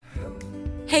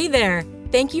Hey there!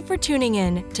 Thank you for tuning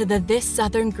in to the This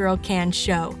Southern Girl Can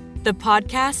show, the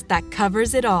podcast that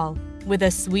covers it all with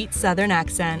a sweet Southern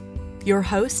accent. Your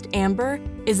host, Amber,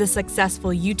 is a successful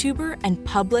YouTuber and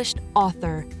published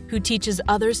author who teaches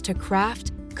others to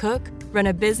craft, cook, run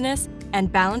a business,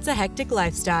 and balance a hectic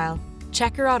lifestyle.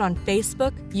 Check her out on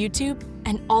Facebook, YouTube,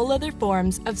 and all other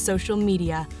forms of social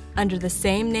media under the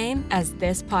same name as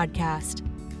this podcast,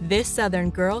 This Southern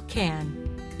Girl Can.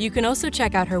 You can also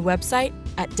check out her website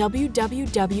at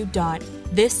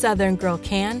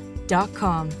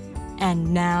www.thissoutherngirlcan.com.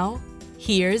 And now,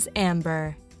 here's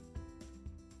Amber.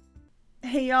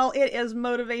 Hey y'all, it is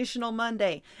Motivational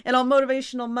Monday. And on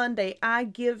Motivational Monday, I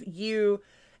give you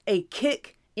a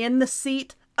kick in the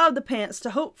seat of the pants to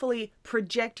hopefully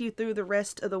project you through the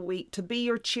rest of the week, to be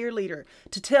your cheerleader,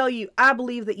 to tell you, I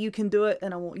believe that you can do it,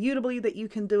 and I want you to believe that you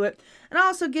can do it. And I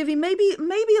also give you maybe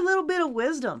a little bit of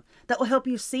wisdom that will help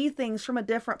you see things from a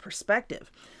different perspective.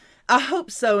 I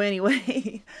hope so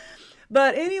anyway.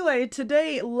 But anyway,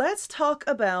 today let's talk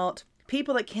about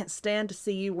people that can't stand to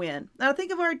see you win. Now, I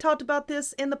think I've already talked about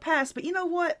this in the past, but you know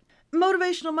what?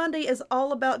 Motivational Monday is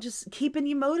all about just keeping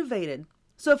you motivated.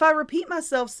 So if I repeat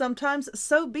myself sometimes,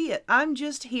 so be it. I'm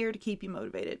just here to keep you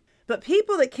motivated. But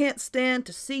people that can't stand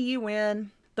to see you win,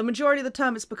 the majority of the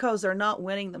time it's because they're not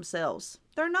winning themselves.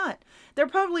 They're not. They're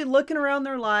probably looking around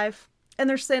their life and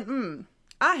they're saying,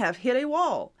 I have hit a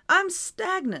wall. I'm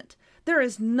stagnant. There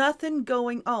is nothing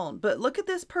going on. But look at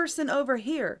this person over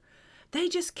here. They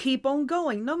just keep on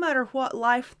going. No matter what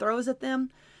life throws at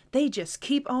them, they just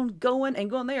keep on going and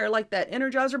going. They are like that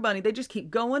Energizer bunny. They just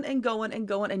keep going and going and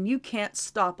going, and you can't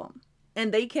stop them.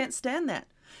 And they can't stand that.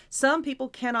 Some people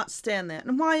cannot stand that.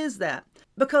 And why is that?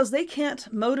 Because they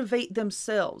can't motivate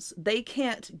themselves. They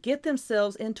can't get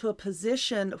themselves into a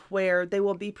position where they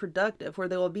will be productive, where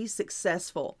they will be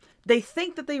successful. They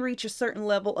think that they reach a certain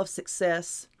level of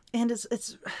success, and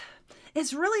it's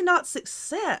really not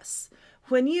success.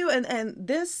 When you, and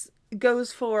this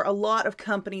goes for a lot of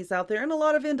companies out there and a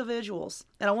lot of individuals,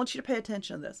 and I want you to pay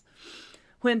attention to this.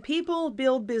 When people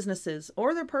build businesses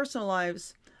or their personal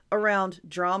lives around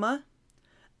drama,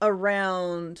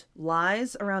 around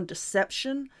lies, around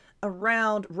deception,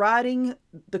 around riding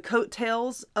the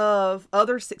coattails of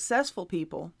other successful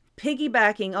people,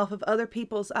 piggybacking off of other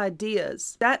people's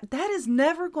ideas, that is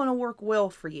never going to work well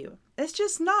for you. It's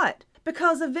just not.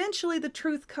 Because eventually the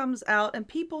truth comes out and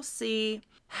people see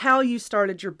how you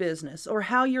started your business or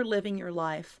how you're living your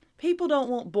life. People don't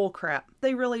want bullcrap.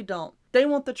 They really don't. They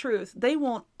want the truth. They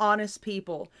want honest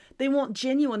people. They want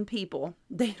genuine people.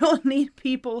 They don't need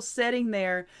people sitting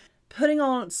there putting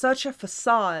on such a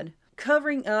facade,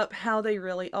 covering up how they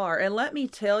really are. And let me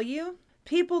tell you,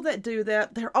 people that do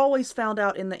that, they're always found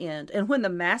out in the end. And when the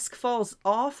mask falls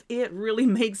off, it really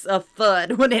makes a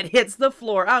thud when it hits the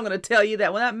floor. I'm going to tell you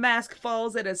that. When that mask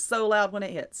falls, it is so loud when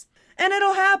it hits. And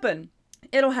it'll happen.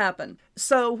 It'll happen.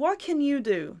 So what can you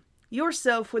do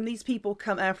yourself when these people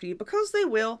come after you? Because they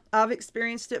will. I've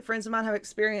experienced it. Friends of mine have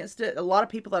experienced it. A lot of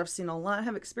people that I've seen online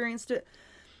have experienced it.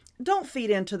 Don't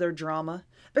feed into their drama.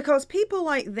 Because people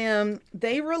like them,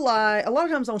 they rely a lot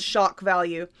of times on shock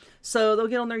value. So they'll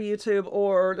get on their YouTube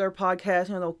or their podcast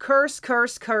and they'll curse.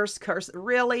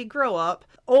 Really? Grow up.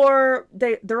 Or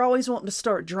they're always wanting to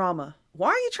start drama. Why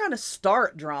are you trying to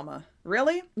start drama?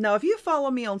 Really? Now, if you follow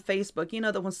me on Facebook, you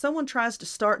know that when someone tries to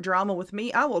start drama with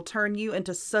me, I will turn you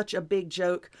into such a big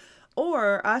joke.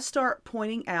 Or I start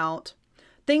pointing out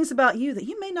things about you that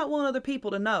you may not want other people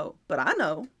to know, but I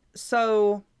know.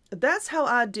 So that's how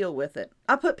I deal with it.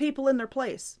 I put people in their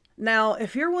place. Now,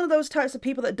 if you're one of those types of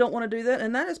people that don't want to do that,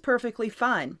 and that is perfectly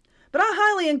fine. But I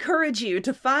highly encourage you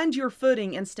to find your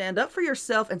footing and stand up for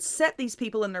yourself and set these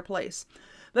people in their place.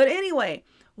 But anyway,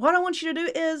 what I want you to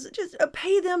do is just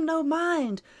pay them no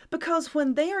mind. Because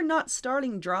when they are not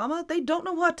starting drama, they don't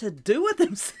know what to do with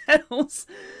themselves.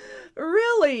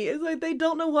 Really, it's like they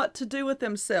don't know what to do with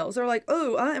themselves. They're like,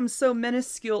 oh, I am so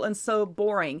minuscule and so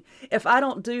boring. If I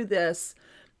don't do this,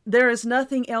 there is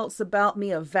nothing else about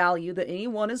me of value that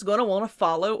anyone is going to want to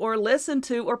follow or listen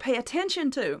to or pay attention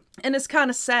to. And it's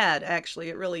kind of sad, actually.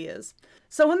 It really is.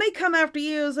 So when they come after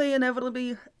you, as they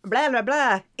inevitably, blah, blah,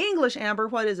 blah, English, Amber,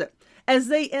 what is it? As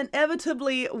they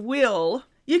inevitably will,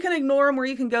 you can ignore them or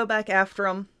you can go back after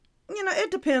them. You know,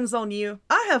 it depends on you.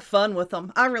 I have fun with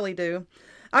them. I really do.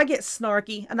 I get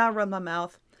snarky and I run my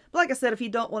mouth. But like I said, if you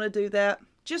don't want to do that,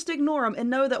 just ignore them and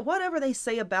know that whatever they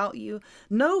say about you,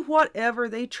 know whatever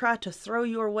they try to throw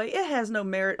your way, it has no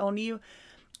merit on you.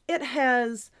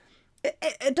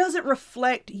 It doesn't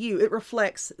reflect you. It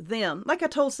reflects them. Like I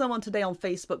told someone today on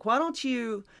Facebook, why don't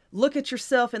you look at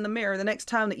yourself in the mirror the next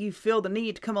time that you feel the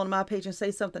need to come on my page and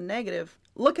say something negative?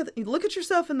 Look at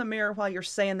yourself in the mirror while you're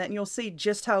saying that, and you'll see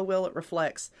just how well it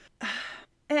reflects.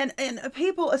 And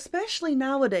people, especially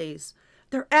nowadays,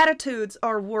 their attitudes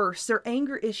are worse. Their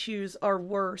anger issues are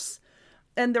worse.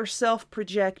 And they're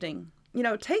self-projecting.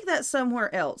 Take that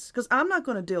somewhere else, because I'm not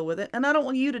going to deal with it, and I don't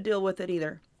want you to deal with it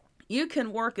either. You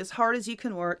can work as hard as you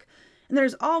can work, and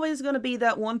there's always going to be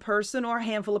that one person or a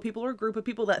handful of people or a group of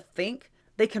people that think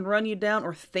they can run you down,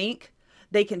 or think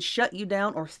they can shut you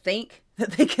down, or think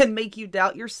that they can make you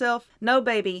doubt yourself. No,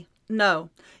 baby. No.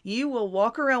 You will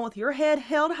walk around with your head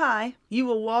held high. You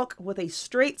will walk with a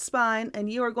straight spine, and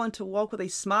you are going to walk with a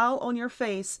smile on your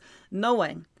face,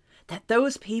 knowing that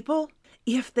those people,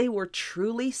 if they were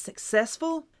truly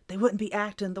successful, they wouldn't be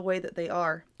acting the way that they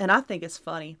are. And I think it's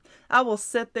funny. I will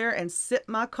sit there and sip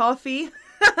my coffee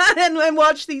and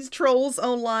watch these trolls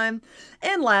online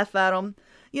and laugh at them.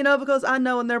 Because I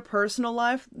know in their personal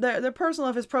life, their personal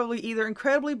life is probably either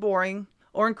incredibly boring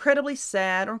or incredibly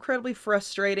sad or incredibly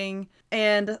frustrating.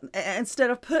 And instead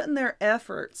of putting their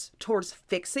efforts towards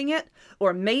fixing it,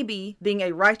 or maybe being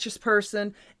a righteous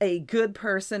person, a good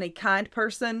person, a kind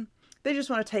person, they just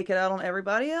want to take it out on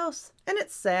everybody else. And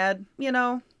it's sad,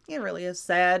 it really is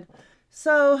sad.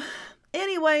 So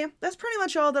anyway, that's pretty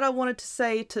much all that I wanted to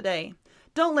say today.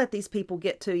 Don't let these people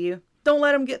get to you. Don't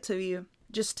let them get to you.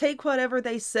 Just take whatever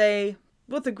they say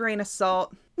with a grain of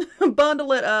salt,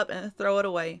 bundle it up, and throw it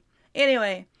away.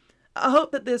 Anyway, I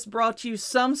hope that this brought you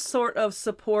some sort of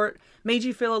support, made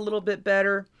you feel a little bit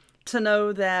better to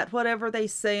know that whatever they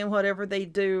say and whatever they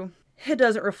do, it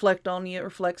doesn't reflect on you, it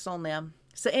reflects on them.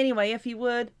 So anyway, if you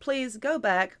would, please go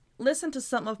back, listen to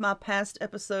some of my past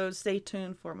episodes, stay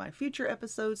tuned for my future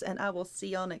episodes, and I will see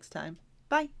y'all next time.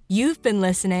 Bye. You've been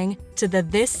listening to the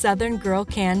This Southern Girl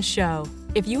Can show.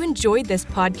 If you enjoyed this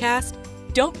podcast,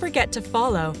 don't forget to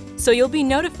follow so you'll be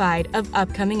notified of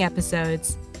upcoming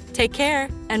episodes. Take care,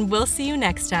 and we'll see you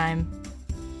next time.